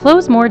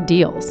Close more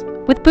deals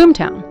with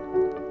Boomtown.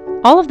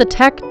 All of the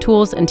tech,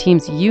 tools, and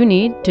teams you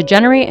need to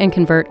generate and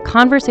convert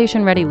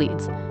conversation-ready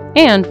leads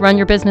and run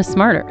your business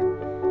smarter.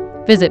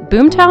 Visit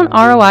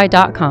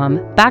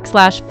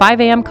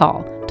boomtownroi.com/5am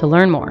call to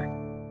learn more.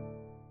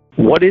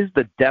 What is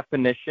the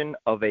definition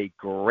of a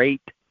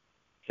great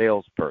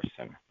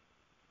salesperson?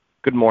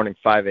 Good morning,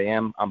 5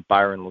 a.m. I'm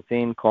Byron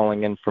Lazine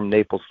calling in from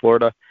Naples,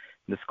 Florida.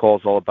 This call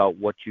is all about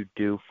what you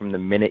do from the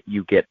minute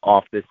you get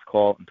off this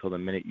call until the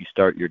minute you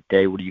start your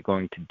day. What are you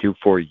going to do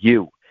for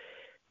you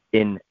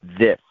in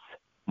this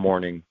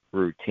morning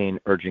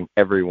routine? Urging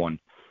everyone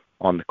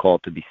on the call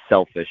to be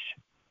selfish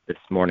this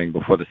morning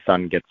before the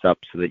sun gets up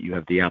so that you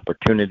have the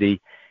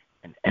opportunity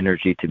and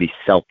energy to be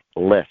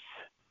selfless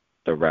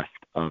the rest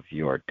of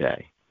your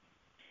day.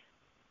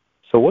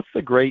 So what's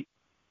the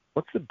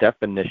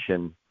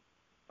definition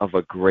of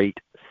a great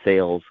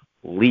sales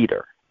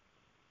leader?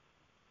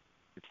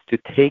 It's to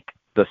take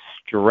the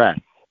stress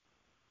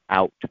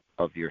out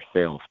of your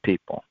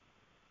salespeople.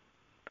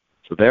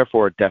 So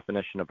therefore, a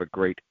definition of a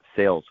great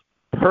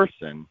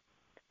salesperson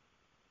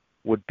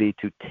would be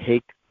to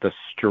take the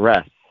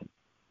stress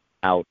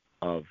out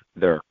of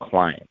their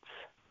clients.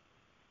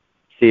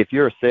 See, if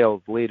you're a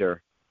sales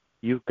leader,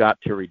 you've got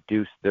to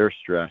reduce their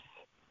stress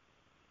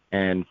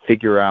and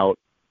figure out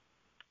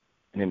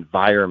an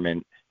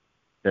environment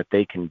that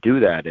they can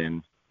do that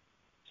in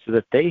so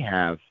that they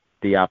have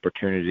the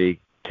opportunity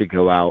to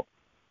go out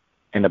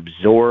and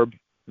absorb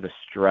the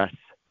stress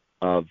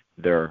of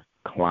their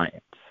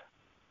clients,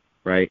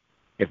 right?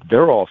 If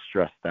they're all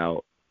stressed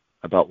out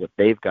about what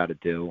they've got to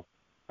do,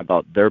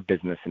 about their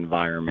business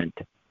environment,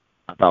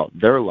 about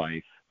their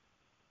life,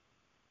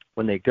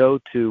 when they go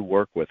to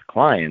work with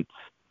clients,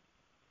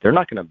 they're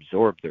not going to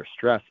absorb their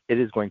stress. It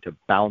is going to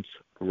bounce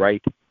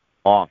right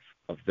off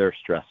of their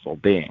stressful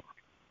being,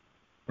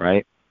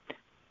 right?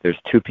 There's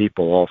two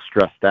people all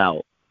stressed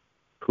out.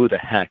 Who the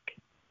heck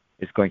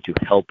is going to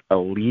help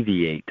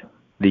alleviate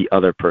the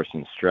other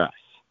person's stress?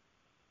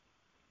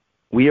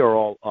 We are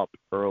all up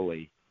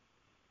early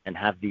and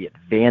have the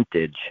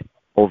advantage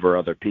over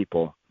other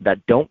people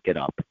that don't get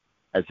up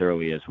as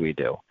early as we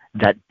do,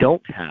 that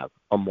don't have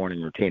a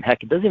morning routine.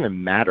 Heck, it doesn't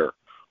even matter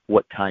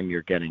what time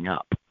you're getting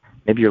up.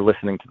 Maybe you're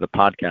listening to the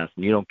podcast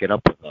and you don't get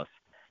up with us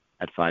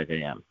at 5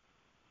 a.m.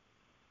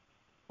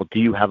 Well,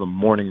 do you have a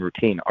morning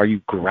routine? Are you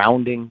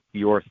grounding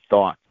your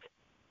thoughts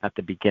at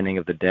the beginning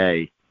of the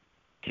day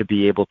to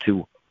be able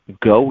to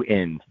go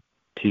in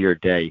to your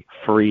day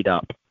freed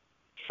of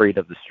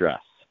the stress?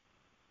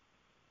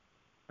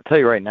 I'll tell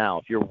you right now,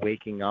 if you're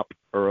waking up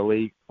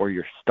early or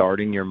you're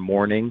starting your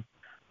morning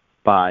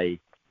by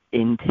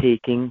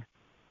intaking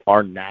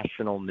our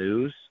national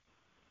news,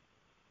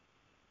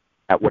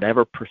 at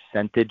whatever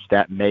percentage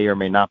that may or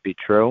may not be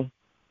true,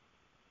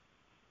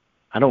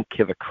 I don't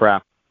give a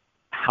crap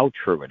how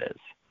true it is.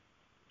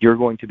 You're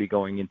going to be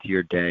going into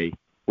your day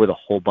with a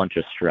whole bunch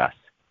of stress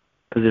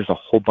because there's a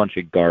whole bunch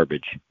of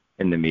garbage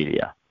in the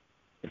media.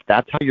 If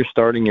that's how you're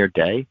starting your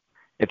day,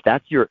 if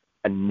that's your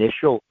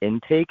initial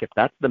intake, if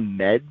that's the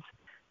meds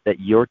that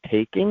you're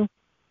taking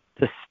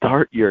to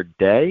start your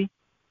day,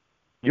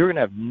 you're going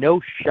to have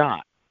no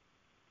shot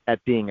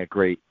at being a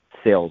great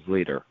sales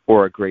leader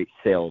or a great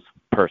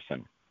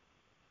salesperson,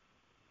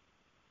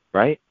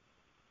 right?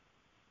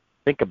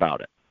 Think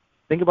about it.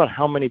 Think about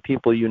how many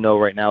people you know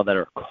right now that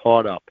are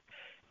caught up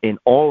in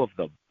all of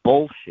the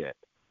bullshit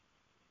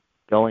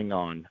going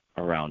on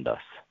around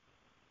us,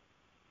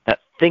 that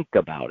think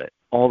about it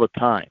all the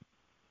time,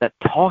 that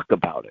talk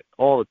about it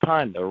all the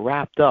time. They're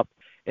wrapped up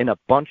in a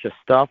bunch of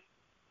stuff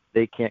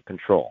they can't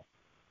control.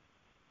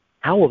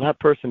 How will that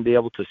person be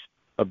able to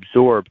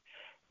absorb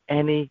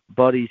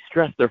anybody's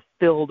stress? They're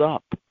filled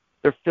up.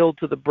 They're filled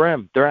to the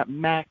brim. They're at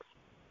max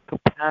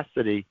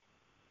capacity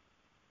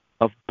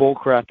of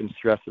bullcrap and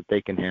stress that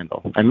they can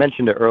handle. I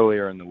mentioned it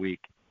earlier in the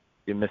week.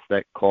 If you missed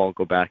that call,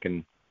 go back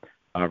and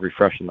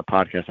refresh in the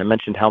podcast. I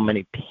mentioned how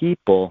many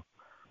people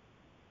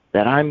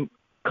that I'm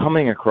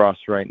coming across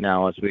right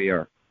now as we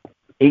are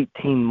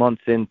 18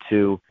 months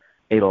into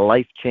a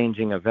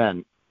life-changing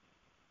event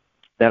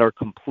that are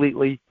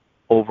completely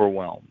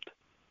overwhelmed,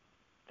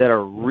 that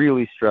are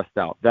really stressed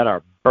out, that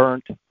are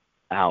burnt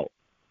out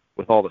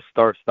with all the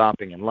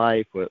start-stopping in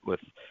life, with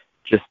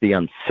just the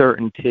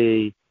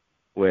uncertainty,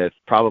 with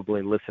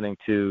probably listening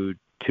to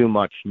too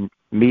much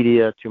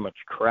media, too much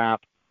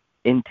crap,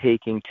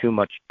 intaking too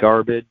much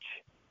garbage.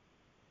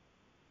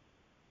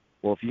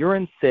 Well, if you're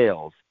in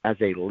sales as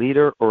a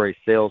leader or a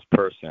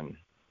salesperson,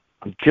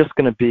 I'm just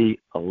going to be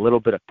a little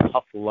bit of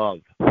tough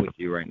love with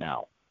you right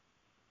now.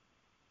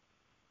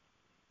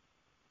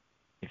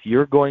 If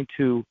you're going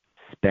to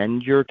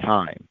spend your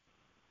time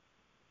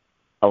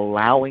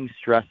allowing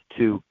stress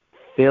to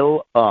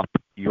fill up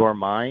your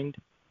mind,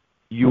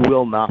 you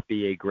will not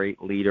be a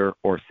great leader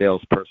or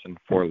salesperson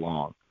for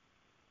long.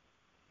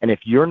 And if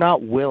you're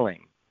not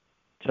willing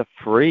to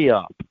free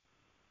up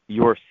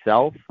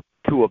yourself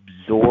to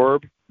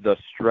absorb the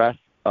stress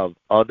of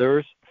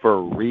others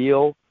for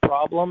real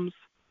problems,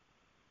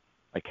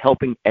 like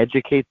helping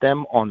educate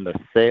them on the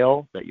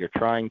sale that you're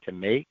trying to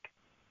make,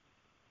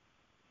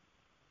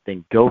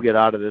 then go get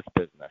out of this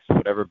business,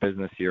 whatever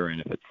business you're in,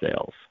 if it's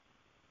sales.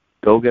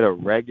 Go get a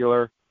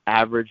regular,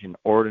 average, and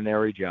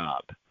ordinary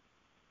job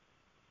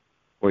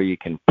where you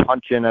can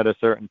punch in at a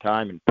certain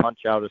time and punch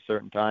out a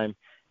certain time,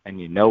 and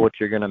you know what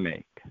you're going to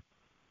make.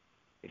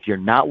 If you're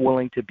not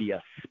willing to be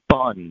a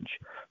sponge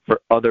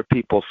for other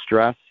people's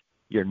stress,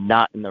 you're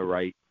not in the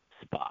right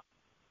spot.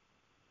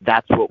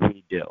 That's what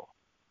we do.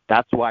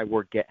 That's why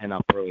we're getting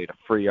up early, to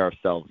free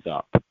ourselves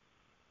up,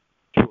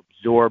 to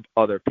absorb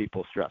other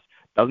people's stress.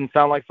 Doesn't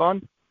sound like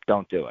fun?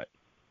 Don't do it.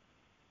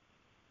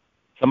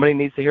 Somebody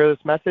needs to hear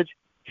this message?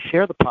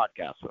 Share the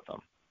podcast with them.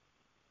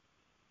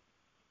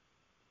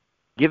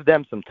 Give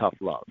them some tough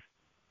love.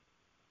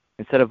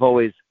 Instead of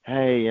always,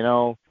 hey,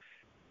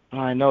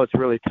 I know it's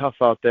really tough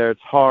out there.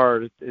 It's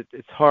hard.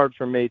 It's hard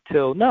for me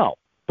too. No,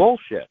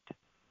 bullshit.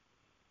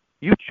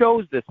 You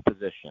chose this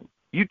position.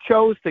 You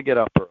chose to get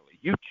up early.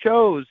 You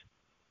chose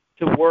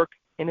to work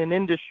in an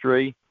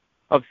industry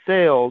of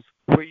sales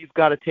where you've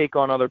got to take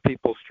on other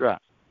people's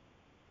stress.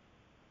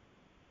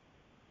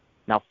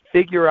 Now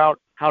figure out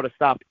how to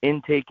stop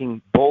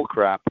intaking bull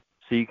crap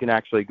so you can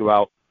actually go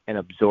out and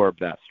absorb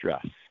that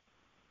stress.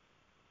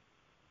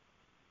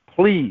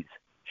 Please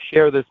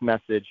share this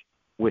message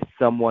with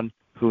someone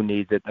who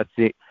needs it.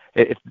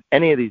 If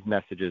any of these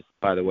messages,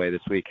 by the way,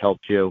 this week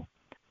helped you,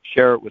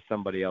 share it with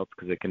somebody else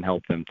because it can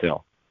help them too.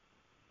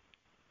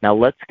 Now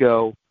let's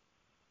go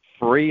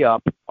free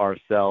up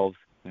ourselves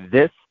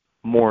this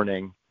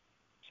morning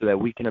so that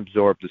we can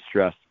absorb the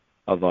stress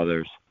of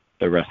others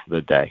the rest of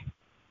the day.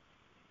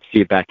 See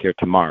you back here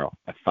tomorrow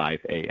at 5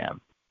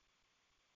 a.m.